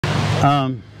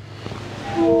I'm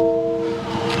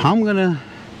gonna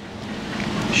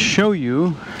show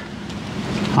you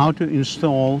how to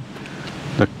install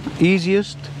the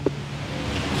easiest,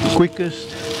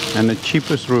 quickest, and the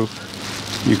cheapest roof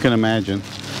you can imagine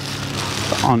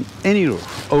on any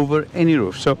roof, over any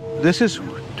roof. So this is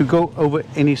to go over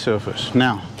any surface.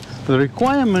 Now, the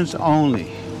requirements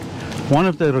only, one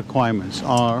of the requirements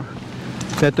are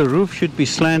that the roof should be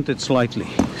slanted slightly.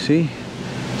 See?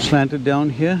 Slanted down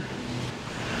here.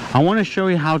 I want to show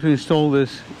you how to install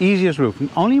this easiest roof.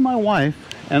 Only my wife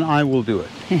and I will do it.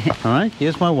 All right,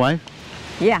 here's my wife.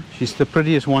 Yeah. She's the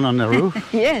prettiest one on the roof.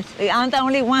 Yes, I'm the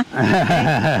only one.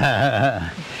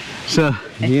 So,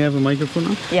 do you have a microphone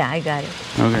on? Yeah, I got it.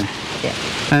 Okay. Yeah.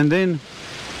 And then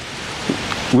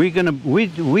we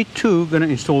too gonna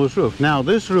install this roof. Now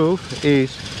this roof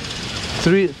is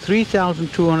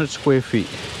 3,200 square feet.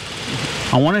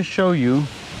 I want to show you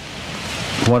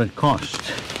what it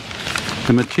costs.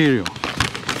 The material.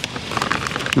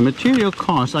 The material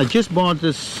cost, I just bought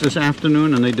this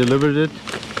afternoon and they delivered it.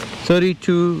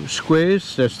 32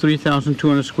 squares, that's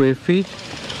 3,200 square feet.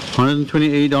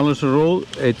 $128 a roll.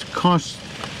 It costs,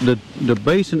 the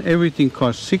base and everything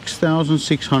costs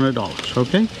 $6,600,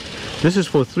 okay? This is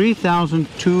for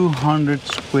 3,200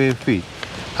 square feet.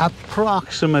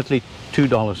 Approximately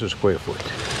 $2 a square foot.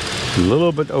 A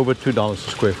little bit over $2 a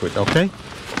square foot, okay?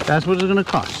 That's what it's going to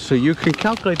cost. So you can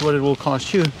calculate what it will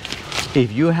cost you.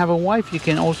 If you have a wife, you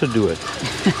can also do it.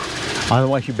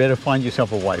 Otherwise, you better find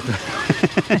yourself a wife.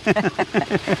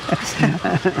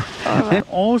 And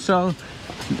also,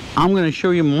 I'm going to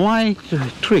show you my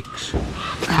tricks,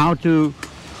 how to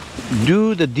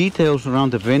do the details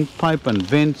around the vent pipe and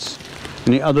vents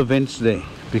and the other vents there,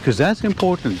 because that's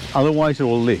important. Otherwise, it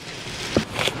will leak.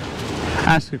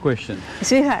 Ask a question.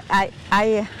 Sweetheart,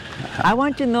 I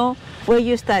want to know where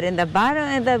you start, in the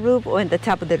bottom of the roof or in the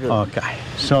top of the roof. Okay,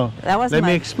 so let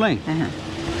me explain.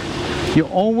 You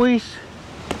always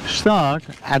start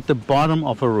at the bottom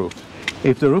of a roof.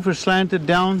 If the roof is slanted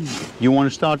down, you want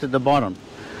to start at the bottom.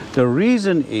 The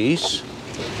reason is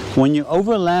when you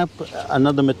overlap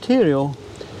another material,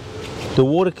 the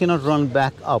water cannot run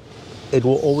back up. It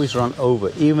will always run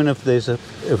over. Even if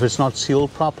it's not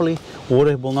sealed properly,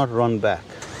 water will not run back.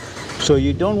 So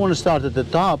you don't want to start at the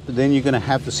top, then you're going to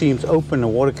have the seams open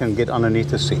and water can get underneath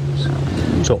the seams.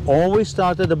 So always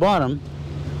start at the bottom,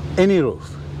 any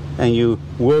roof, and you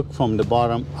work from the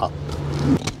bottom up.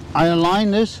 I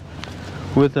align this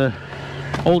with an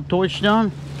old torch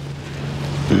down.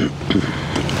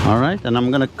 All right, and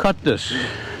I'm going to cut this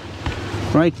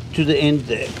right to the end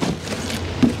there.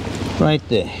 Right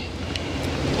there.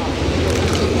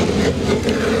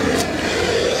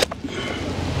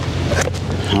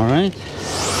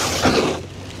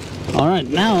 All right,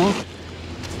 now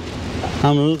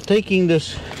I'm taking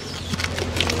this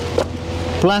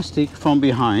plastic from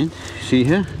behind. See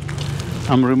here?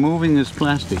 I'm removing this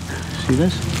plastic. See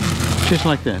this? Just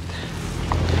like that.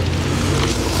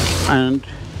 And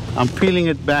I'm peeling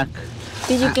it back.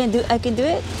 I can do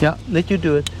it? Yeah, let you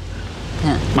do it.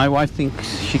 Huh. My wife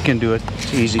thinks she can do it.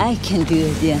 It's easy. I can do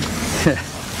it, yeah.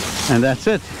 And that's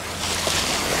it.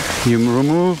 You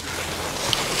remove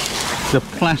the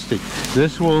plastic.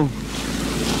 This will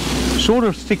sort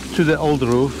of stick to the old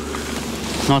roof.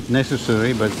 Not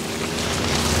necessary, but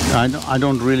I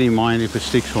don't really mind if it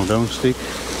sticks or don't stick.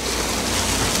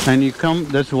 And you come,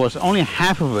 that was only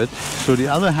half of it, so the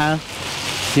other half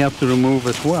you have to remove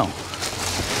as well.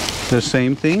 The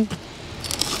same thing.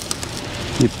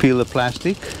 You peel the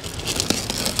plastic.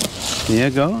 There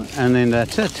you go, and then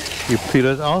that's it. You peel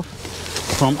it off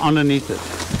from underneath it.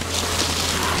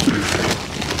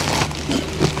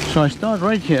 So I start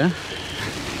right here.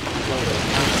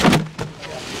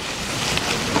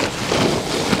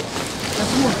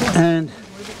 And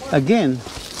again,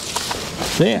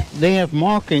 they have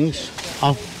markings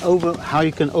of how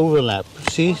you can overlap.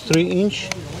 See, 3-inch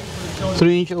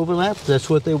overlap. That's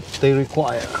what they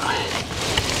require.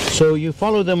 So you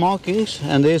follow the markings,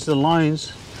 and there's the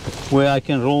lines where I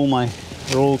can roll my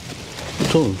tool,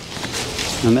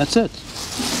 and that's it.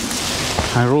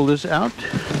 I roll this out.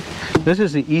 This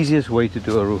is the easiest way to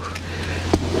do a roof.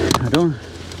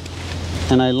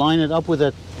 And I line it up with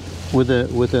a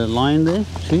line there.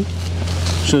 See?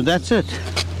 So that's it.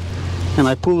 And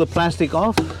I pull the plastic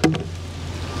off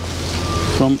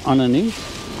from underneath.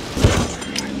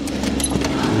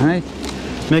 All right.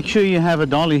 Make sure you have a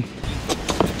dolly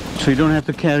so you don't have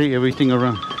to carry everything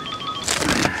around.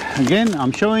 Again,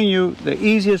 I'm showing you the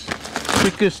easiest,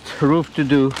 quickest roof to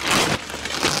do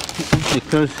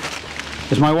because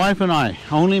it's my wife and I,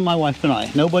 only my wife and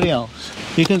I, nobody else.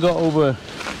 You can go over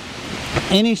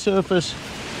any surface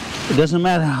It doesn't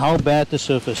matter how bad the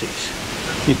surface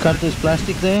is. You cut this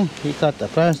plastic there, you cut the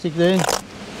plastic there,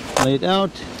 lay it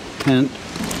out, and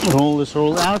roll this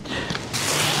roll out.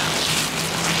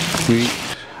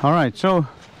 Alright, so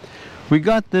we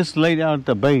got this laid out at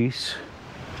the base.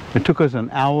 It took us 1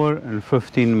 hour and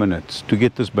 15 minutes to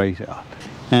get this base out.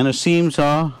 And the seams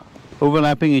are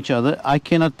overlapping each other. I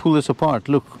cannot pull this apart.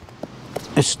 Look,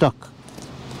 it's stuck.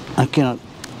 I cannot.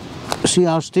 See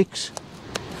how it sticks?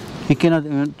 You cannot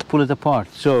even pull it apart.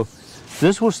 So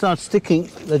this will start sticking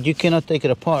that you cannot take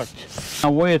it apart.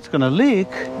 Now where it's going to leak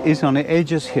is on the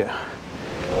edges here.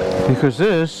 Because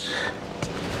this,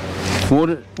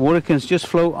 water can just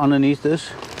flow underneath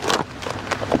this,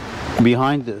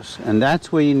 behind this. And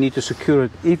that's where you need to secure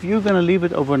it. If you're going to leave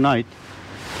it overnight,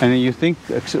 and then you think,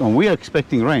 we are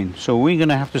expecting rain, so we're going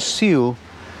to have to seal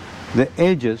the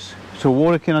edges so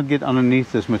water cannot get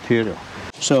underneath this material.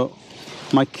 So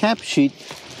my cap sheet,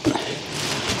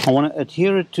 I want to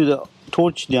adhere it to the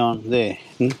torch down there.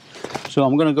 So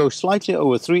I'm going to go slightly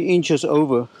over, 3 inches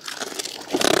over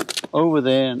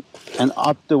there and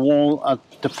up the wall, up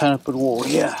the parapet wall.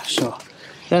 Yeah, so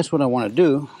that's what I want to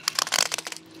do.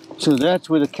 So that's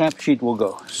where the cap sheet will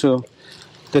go. So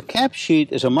the cap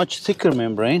sheet is a much thicker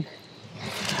membrane,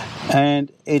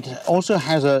 and it also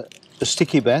has a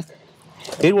sticky back.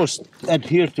 It will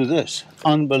adhere to this,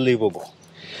 unbelievable,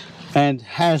 and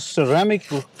has ceramic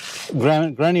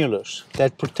granulars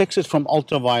that protects it from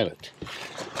ultraviolet.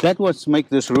 That's what makes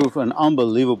this roof an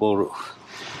unbelievable roof.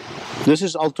 This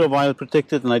is ultraviolet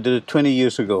protected, and I did it 20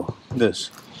 years ago, this.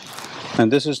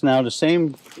 And this is now the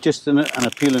same, just in an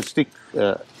peel and stick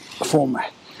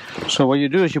format. So what you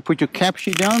do is you put your cap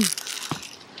sheet down.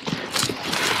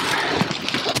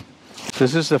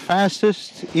 This is the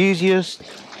fastest, easiest,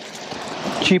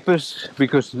 cheapest,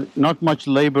 because not much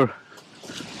labor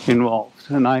involved.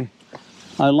 And I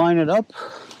line it up.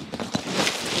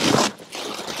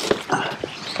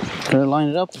 I line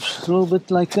it up a little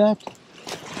bit like that.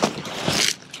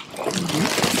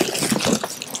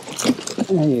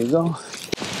 There you go.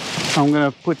 I'm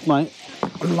gonna put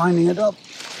lining it up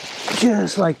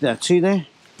just like that. See there?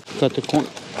 Cut the corner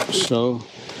so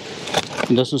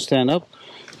it doesn't stand up.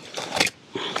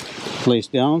 Place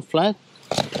down flat,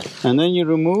 and then you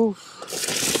remove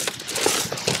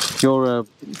your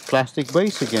plastic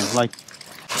base again. Like,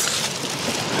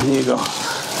 there you go.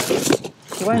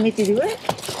 You want me to do it?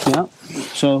 Yeah.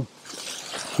 So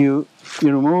you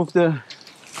remove the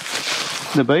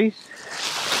base.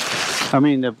 I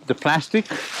mean the plastic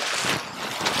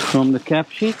from the cap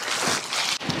sheet.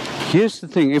 Here's the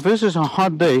thing, if this is a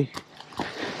hot day,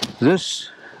 this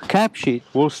cap sheet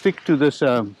will stick to this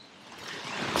other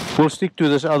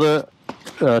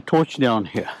torch down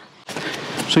here.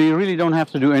 So you really don't have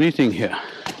to do anything here.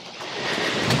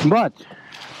 But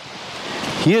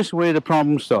here's where the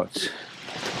problem starts.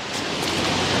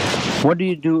 What do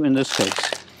you do in this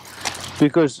case?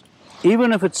 Because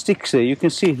even if it sticks there, you can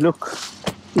see, look,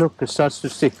 it starts to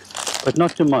stick, but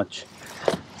not too much.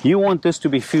 You want this to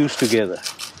be fused together.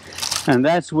 And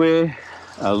that's where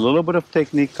a little bit of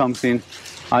technique comes in.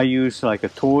 I use like a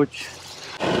torch.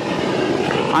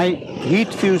 I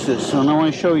heat fuse this, and I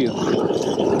want to show you.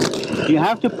 You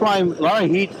have to apply a lot of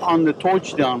heat on the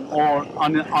torch down, or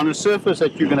on the surface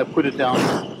that you're going to put it down.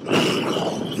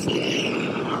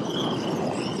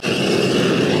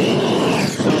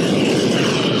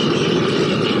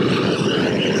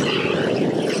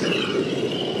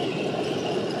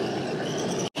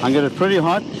 I get it pretty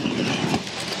hot.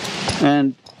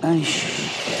 And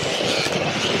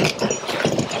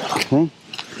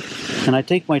I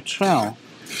take my trowel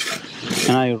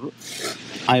and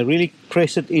I really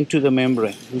press it into the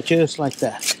membrane, just like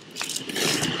that.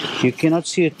 You cannot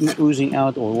see it oozing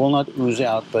out, or will not ooze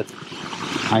out, but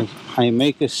I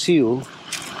make a seal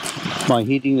by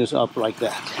heating this up like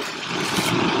that.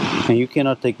 And you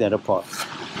cannot take that apart.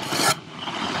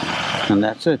 And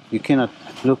that's it. You cannot,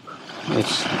 look,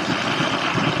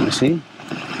 you see?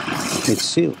 It's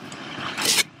sealed.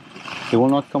 It will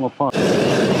not come apart.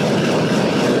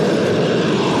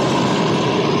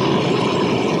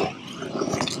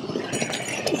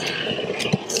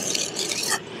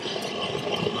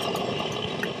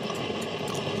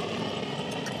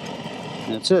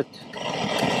 That's it.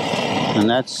 And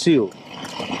that's sealed.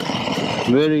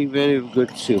 Very, very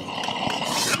good seal.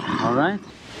 All right.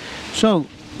 So,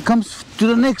 comes to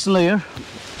the next layer.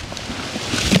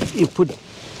 You put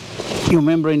your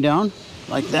membrane down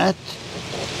like that.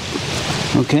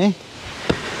 Okay,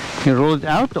 you roll it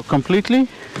out completely.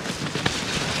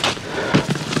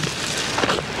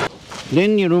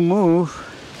 Then you remove,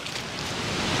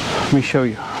 let me show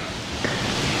you.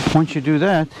 Once you do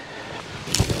that,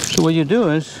 So what you do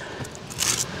is,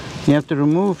 you have to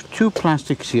remove two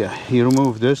plastics here. You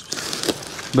remove this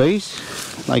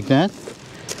base, like that,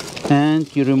 and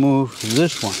you remove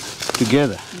this one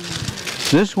together.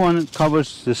 This one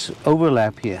covers this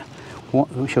overlap here.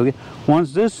 Let me show you.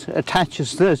 Once this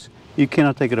attaches this, you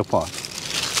cannot take it apart.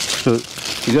 So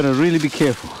you gotta really be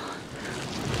careful.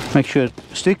 Make sure it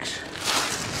sticks,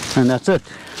 and that's it.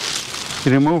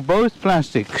 You remove both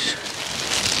plastics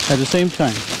at the same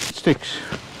time. It sticks.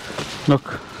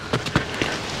 Look.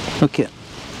 Okay.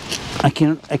 I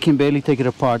can barely take it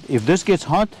apart. If this gets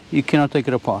hot, you cannot take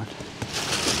it apart.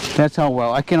 That's how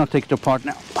well. I cannot take it apart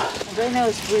now. Right now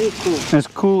it's really cool. It's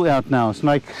cool out now. It's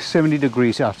like 70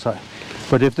 degrees outside.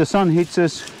 But if the sun hits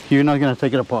us, you're not going to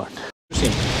take it apart.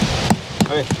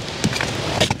 Okay.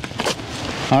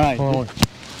 All right. No.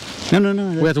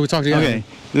 We have to talk to you. Okay.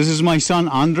 This is my son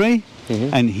Andre,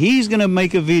 and he's going to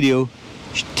make a video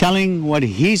telling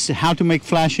how to make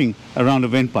flashing around a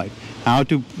vent pipe, how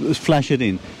to flash it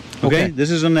in. Okay?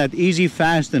 This is on that easy,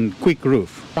 fast, and quick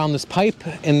roof. Around this pipe,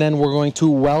 and then we're going to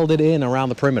weld it in around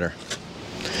the perimeter.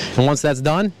 And once that's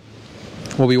done,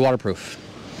 we'll be waterproof.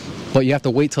 But you have to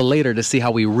wait till later to see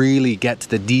how we really get to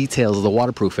the details of the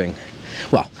waterproofing.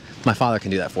 Well, my father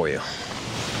can do that for you.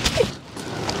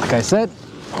 Like I said,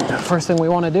 first thing we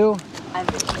want to do... I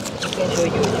can show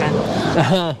you a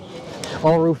channel.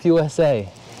 All Roof USA.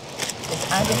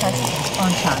 Andy has his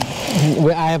own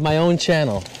channel. I have my own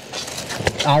channel.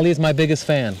 Ali's my biggest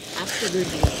fan.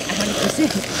 Absolutely,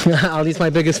 100%. Ali's my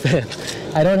biggest fan.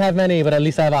 I don't have many, but at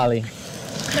least I have Ali.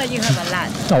 No, you have a lot.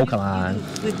 Oh, come on.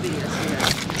 Good videos.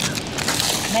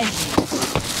 Nice.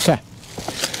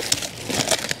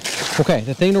 Okay,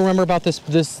 the thing to remember about this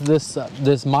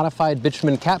modified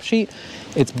bitumen cap sheet,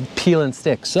 it's peel and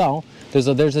stick. So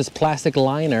there's this plastic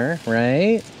liner,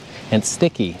 right? And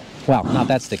sticky. Well, not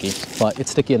that sticky, but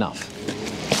it's sticky enough.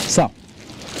 So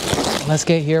let's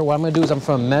get here. What I'm going to do is I'm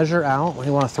going to measure out. We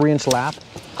want a 3-inch lap.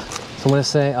 So I'm going to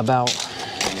say about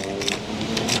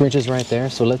 3 inches right there.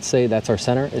 So let's say that's our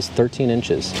center is 13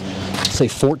 inches. Let's say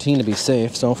 14 to be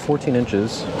safe. So 14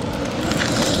 inches.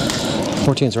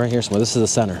 14 is right here somewhere. This is the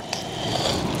center.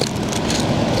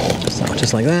 So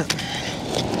just like that.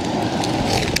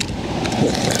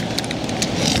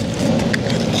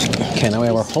 Okay, now we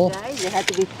have our hole. Guys, you have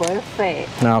to be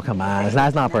perfect. No, come on.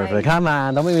 That's not perfect. Come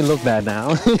on. Don't make me look bad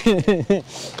now.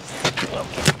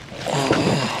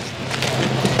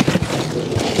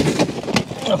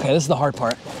 Okay, this is the hard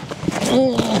part.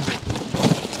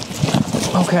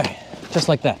 Okay, just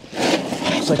like that.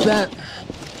 Just like that.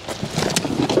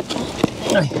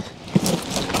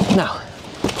 Now.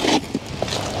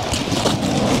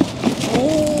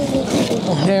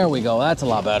 There we go. That's a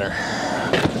lot better.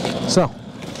 So,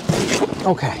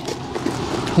 okay.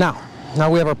 Now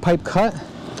we have our pipe cut.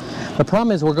 The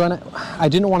problem is I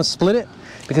didn't want to split it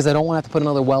because I don't want to have to put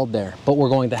another weld there, but we're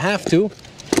going to have to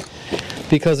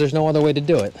because there's no other way to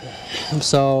do it.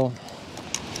 So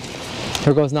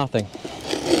here goes nothing.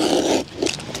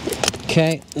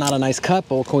 Okay, not a nice cut,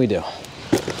 but what can we do?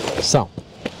 So,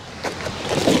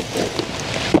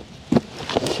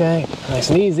 okay, nice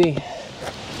and easy.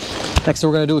 Next thing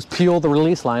we're going to do is peel the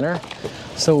release liner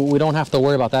so we don't have to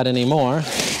worry about that anymore.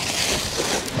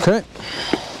 Okay.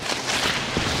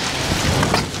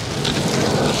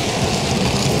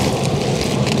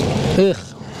 Ugh.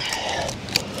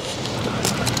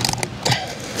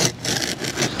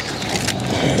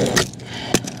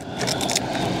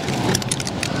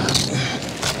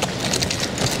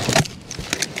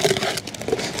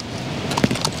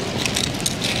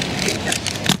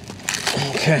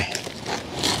 Okay.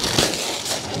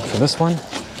 For this one.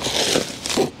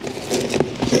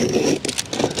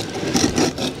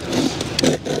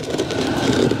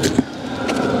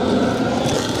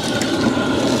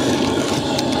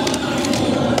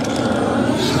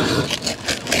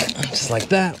 Like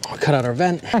that. I'll cut out our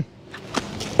vent. I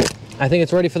think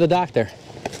it's ready for the doctor.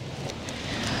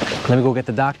 Let me go get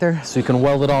the doctor so you can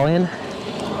weld it all in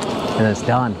and it's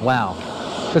done. Wow.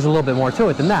 There's a little bit more to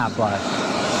it than that, but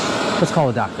let's call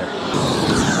the doctor.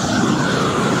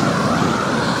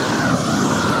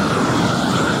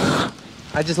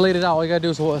 I just laid it out. All you gotta do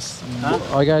is all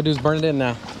you gotta do is burn it in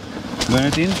now. Burn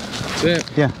it in? That's it.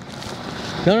 Yeah.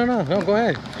 No, go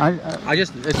ahead.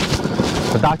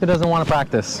 The doctor doesn't want to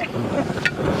practice.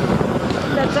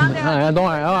 That's on there. Don't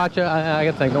worry. Oh, actually, I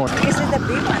can think. Don't worry. This is the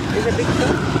big one. This is a big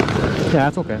thing. Yeah,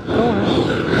 that's okay. Don't worry.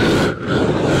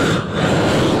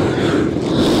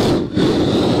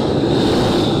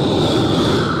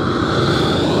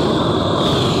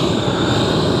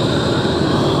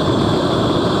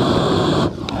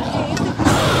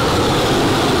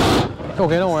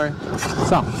 Okay, don't worry.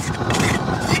 So,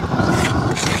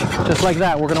 just like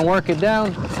that, we're gonna work it down.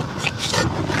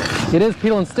 It is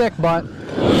peel and stick, but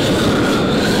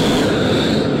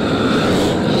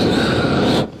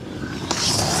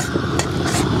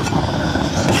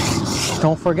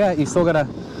don't forget, you still gotta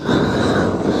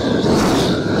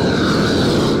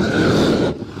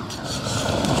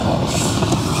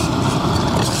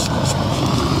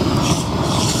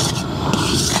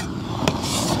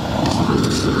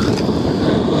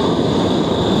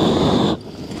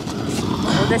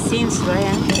all the seams, right?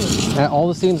 all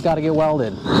the seams got to get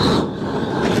welded.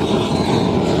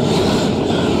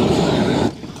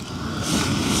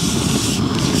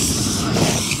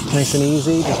 Nice and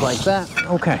easy, just like that.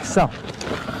 Okay, so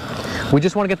we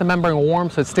just want to get the membrane warm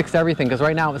so it sticks to everything, because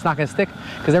right now it's not going to stick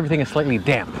because everything is slightly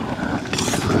damp.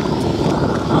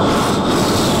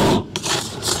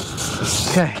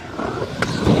 Okay.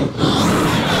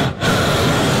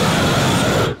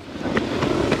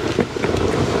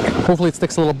 Hopefully it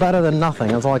sticks a little better than nothing,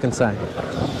 that's all I can say.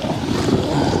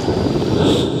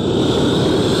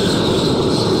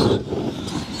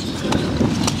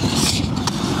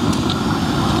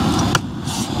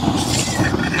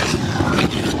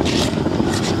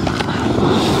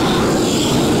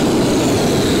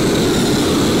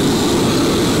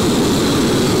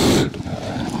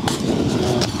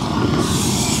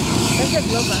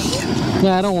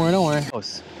 Yeah, don't worry, don't worry.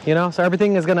 You know, so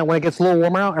everything is gonna, when it gets a little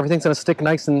warmer out, everything's gonna stick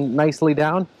nice and nicely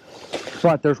down.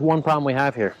 But there's one problem we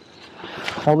have here.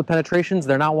 All the penetrations,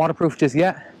 they're not waterproof just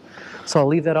yet. So I'll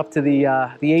leave that up to the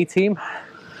A team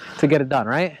to get it done,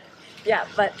 right? Yeah,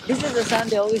 but this is the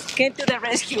sound they always came to the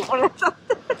rescue. I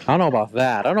don't know about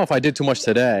that. I don't know if I did too much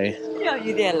today. Yeah,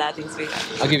 you did a lot in sweet.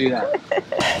 I'll give you that.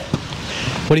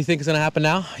 What do you think is gonna happen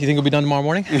now? You think it'll be done tomorrow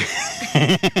morning?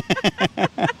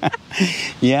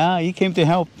 Yeah, he came to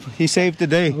help. He saved the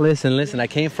day. Listen, I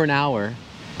came for an hour,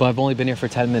 but I've only been here for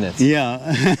 10 minutes. Yeah.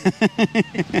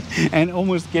 And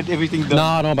almost get everything done. No,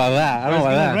 I don't know about that. I don't know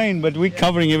about that. It's gonna rain, but we're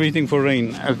covering everything for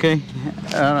rain, okay?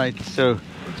 All right, so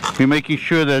we're making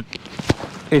sure that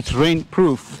it's rain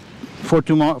proof for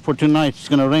tomorrow, for tonight. It's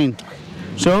gonna rain.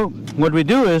 So what we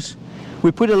do is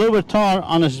we put a little bit of tar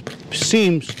on the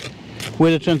seams where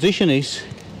the transition is.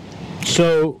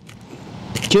 So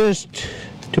just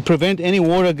to prevent any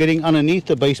water getting underneath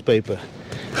the base paper.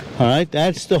 All right,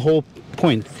 that's the whole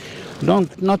point.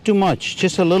 Not too much,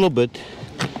 just a little bit,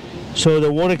 so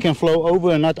the water can flow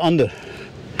over and not under.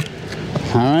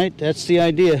 All right, that's the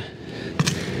idea.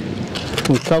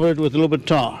 We'll cover it with a little bit of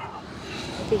tar.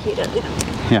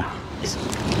 Yeah.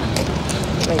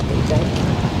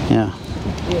 Yeah.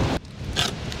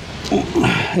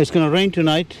 It's gonna rain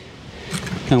tonight,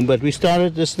 but we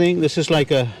started this thing. This is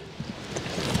like a,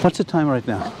 what's the time right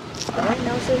now? Right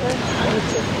now,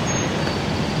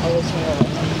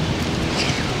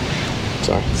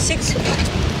 Sorry.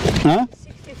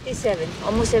 6:57,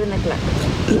 almost 7 o'clock.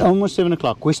 Almost 7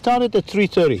 o'clock. We started at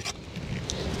 3:30.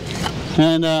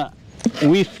 And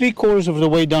we're 3/4 of the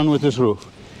way done with this roof.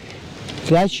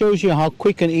 That shows you how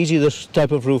quick and easy this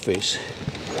type of roof is.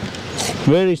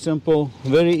 Very simple,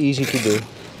 very easy to do.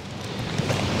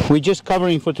 We're just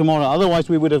covering for tomorrow. Otherwise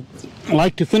we would have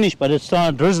liked to finish, but it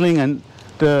started drizzling and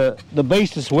the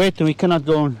base is wet and we cannot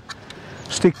go and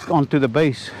stick onto the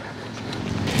base.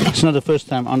 It's not the first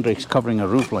time Andre's covering a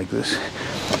roof like this,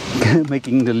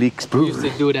 making the leaks proof. We used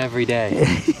to do it every day.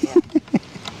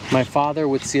 My father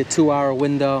would see a 2-hour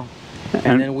window,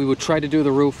 and then we would try to do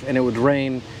the roof and it would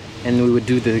rain, and we would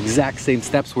do the exact same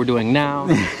steps we're doing now.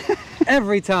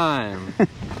 Every time.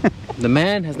 The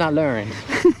man has not learned.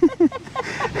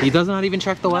 He does not even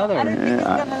check the weather. I don't think he's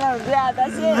gonna learn. Yeah,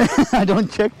 that's it. I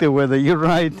don't check the weather, you're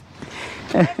right.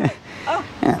 Oh,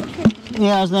 okay.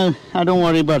 Yeah, no, I don't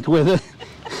worry about weather.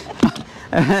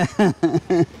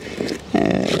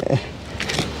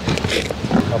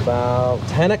 About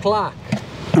 10 o'clock.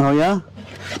 Oh yeah?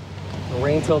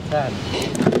 Rain till 10.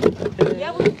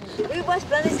 Yeah, we was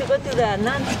planning to go to the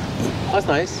nuns. That's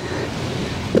nice.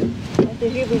 And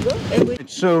then here we go. And we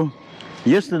So,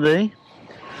 yesterday,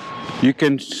 you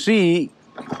can see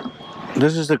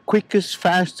this is the quickest,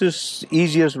 fastest,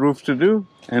 easiest roof to do.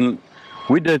 And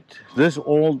we did this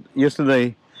all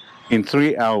yesterday in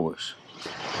 3 hours.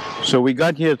 So we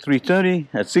got here at 3:30,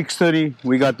 at 6:30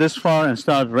 we got this far and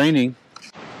started raining.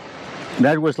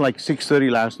 That was like 6:30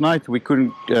 last night. We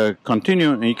couldn't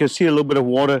continue, and you can see a little bit of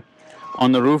water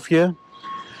on the roof here.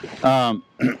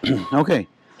 Okay,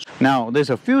 now there's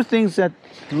a few things that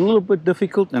a little bit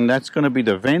difficult, and that's going to be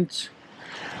the vents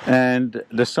and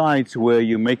the sides where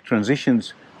you make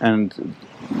transitions. And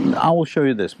I will show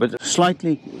you this, but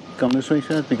slightly come this way,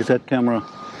 sir, because that camera.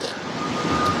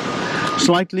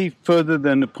 slightly further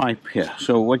than the pipe here.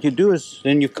 So what you do is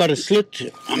then you cut a slit,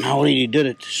 and I already did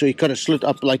it. So you cut a slit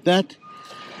up like that,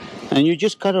 and you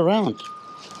just cut around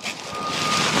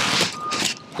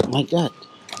like that.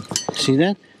 See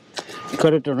that?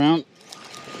 Cut it around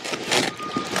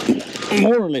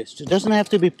more or less. It doesn't have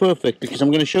to be perfect because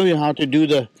I'm going to show you how to do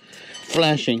the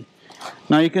flashing.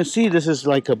 Now you can see this is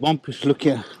like a bump. Look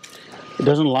here, it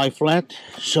doesn't lie flat,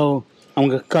 so I'm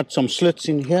going to cut some slits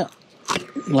in here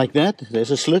like that.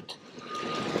 There's a slit.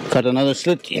 Cut another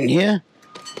slit in here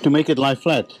to make it lie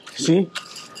flat. See?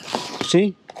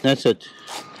 See? That's it.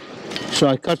 So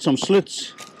I cut some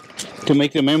slits to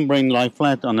make the membrane lie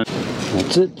flat on it.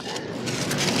 That's it.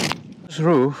 This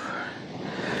roof,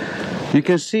 you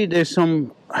can see there's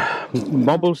some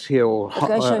bubbles here. Or,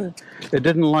 it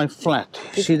didn't lie flat.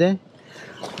 See there?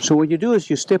 So what you do is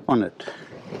you step on it.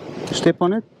 Step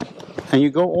on it, and you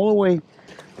go all the way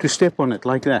to step on it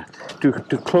like that.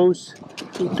 To close,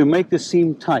 to make the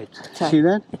seam tight. See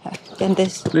that? And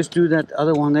this. Let's do that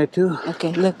other one there too.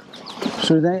 Okay, look.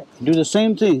 So they do the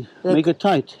same thing. Look. Make it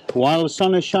tight while the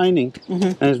sun is shining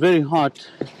and it's very hot.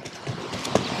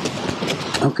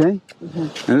 Okay?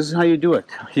 And this is how you do it.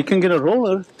 You can get a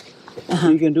roller.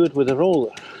 You can do it with a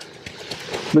roller.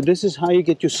 But this is how you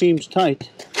get your seams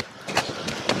tight.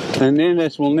 And then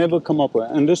this will never come up.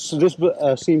 And this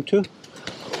seam too.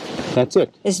 That's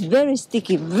it. It's very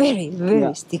sticky, very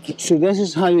sticky. So this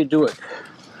is how you do it.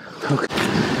 Okay.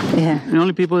 Yeah. The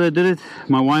only people that did it,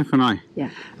 my wife and I. Yeah.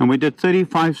 And we did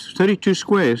 32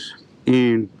 squares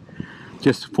in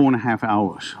just 4.5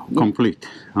 hours, complete.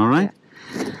 All right?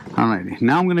 Yeah. All right.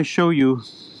 Now I'm going to show you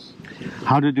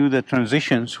how to do the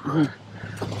transitions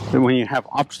when you have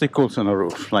obstacles on a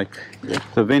roof, like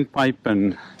the vent pipe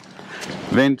and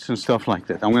vents and stuff like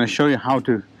that. I'm going to show you how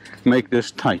to make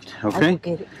this tight, okay?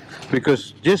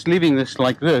 Because just leaving this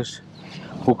like this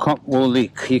will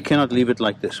leak. You cannot leave it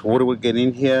like this. Water will get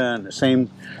in here, and the same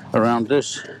around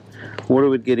this. Water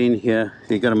would get in here.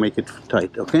 You got to make it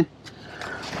tight, okay?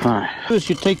 All right. First,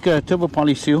 you take a turbo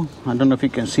poly seal. I don't know if you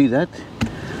can see that.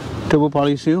 Turbo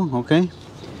poly seal, okay?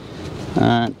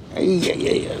 And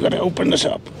I got to open this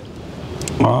up.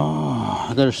 Oh,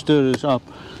 I got to stir this up.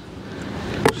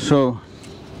 So,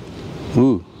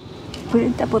 ooh.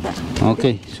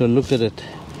 Okay, so look at it.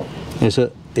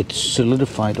 It's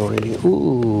solidified already.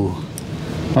 Ooh.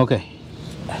 Okay.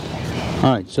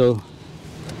 All right, so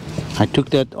I took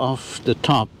that off the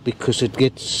top because it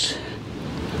gets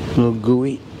a little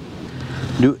gooey.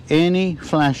 Do any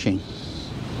flashing,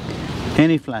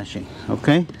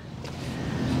 okay?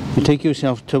 You take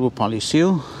yourself turbo poly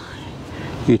seal.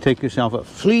 You take yourself a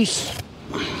fleece.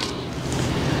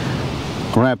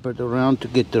 Wrap it around to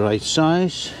get the right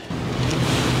size.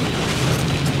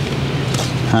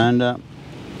 And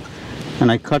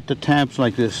I cut the tabs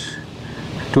like this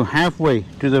to halfway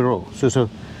to the roll. So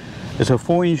it's a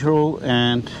 4-inch roll,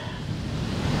 and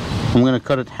I'm going to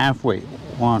cut it halfway.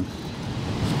 1,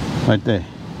 right there.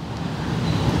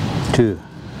 2,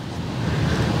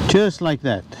 just like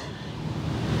that.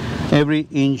 Every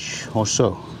inch or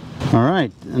so. All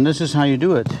right, and this is how you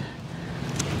do it.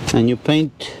 And you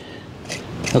paint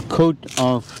a coat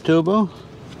of turbo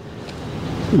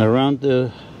around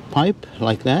the pipe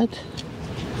like that,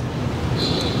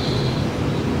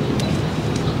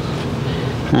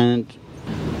 and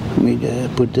let me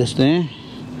put this there.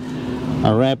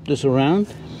 I wrap this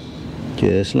around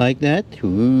just like that.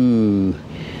 Ooh,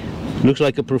 looks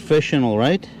like a professional,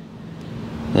 right?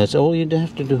 That's all you'd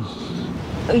have to do.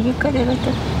 Oh, you cut it like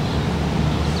that.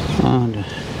 And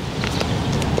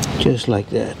just like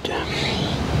that.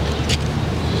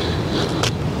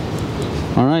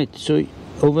 All right, so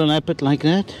overlap it like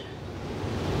that,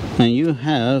 and you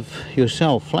have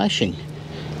yourself flashing.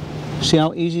 See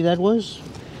how easy that was?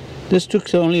 This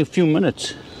took only a few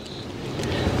minutes.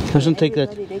 Doesn't take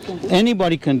that.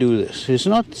 Anybody can do this. It's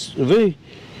not very.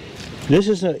 This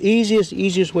is the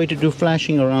easiest way to do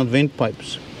flashing around vent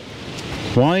pipes.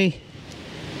 Why?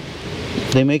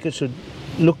 They make it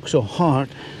look so hard,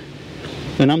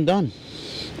 and I'm done.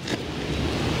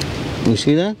 You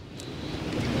see that?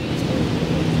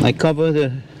 I cover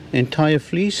the entire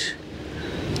fleece,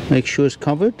 make sure it's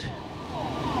covered,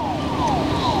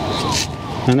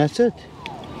 and that's it.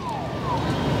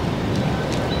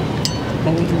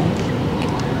 Very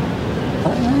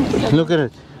nice. Look at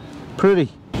it,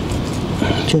 pretty.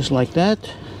 Just like that.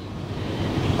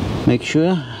 Make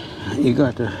sure you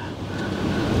got the,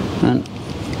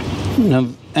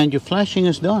 and your flashing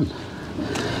is done.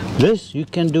 This you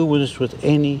can do with this with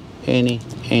any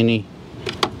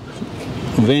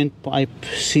vent pipe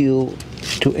seal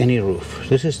to any roof.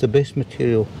 This is the best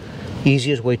material,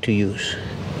 easiest way to use.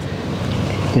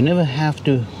 You never have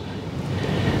to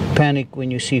panic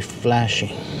when you see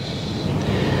flashing.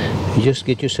 You just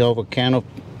get yourself a can of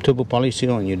Turbo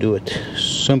Polyseal and you do it.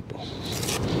 Simple.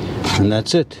 And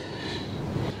that's it.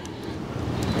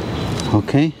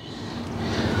 Okay?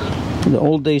 The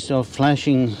old days of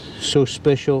flashing so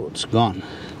special, it's gone.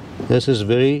 This is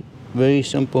very, very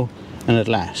simple and it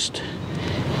lasts.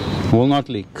 Will not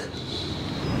leak.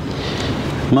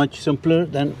 Much simpler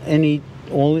than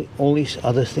all these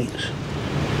other things.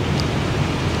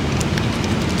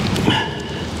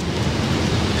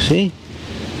 See?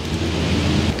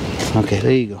 Okay,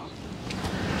 there you go.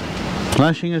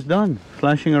 Flashing is done.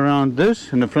 Flashing around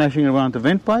this and the flashing around the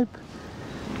vent pipe,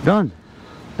 done.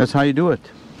 That's how you do it.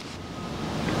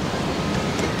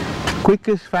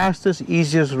 Quickest, fastest,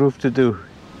 easiest roof to do.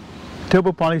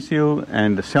 Turbo Polyseal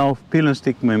and the self peel and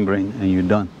stick membrane and you're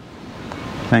done.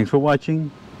 Thanks for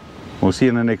watching. We'll see you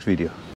in the next video.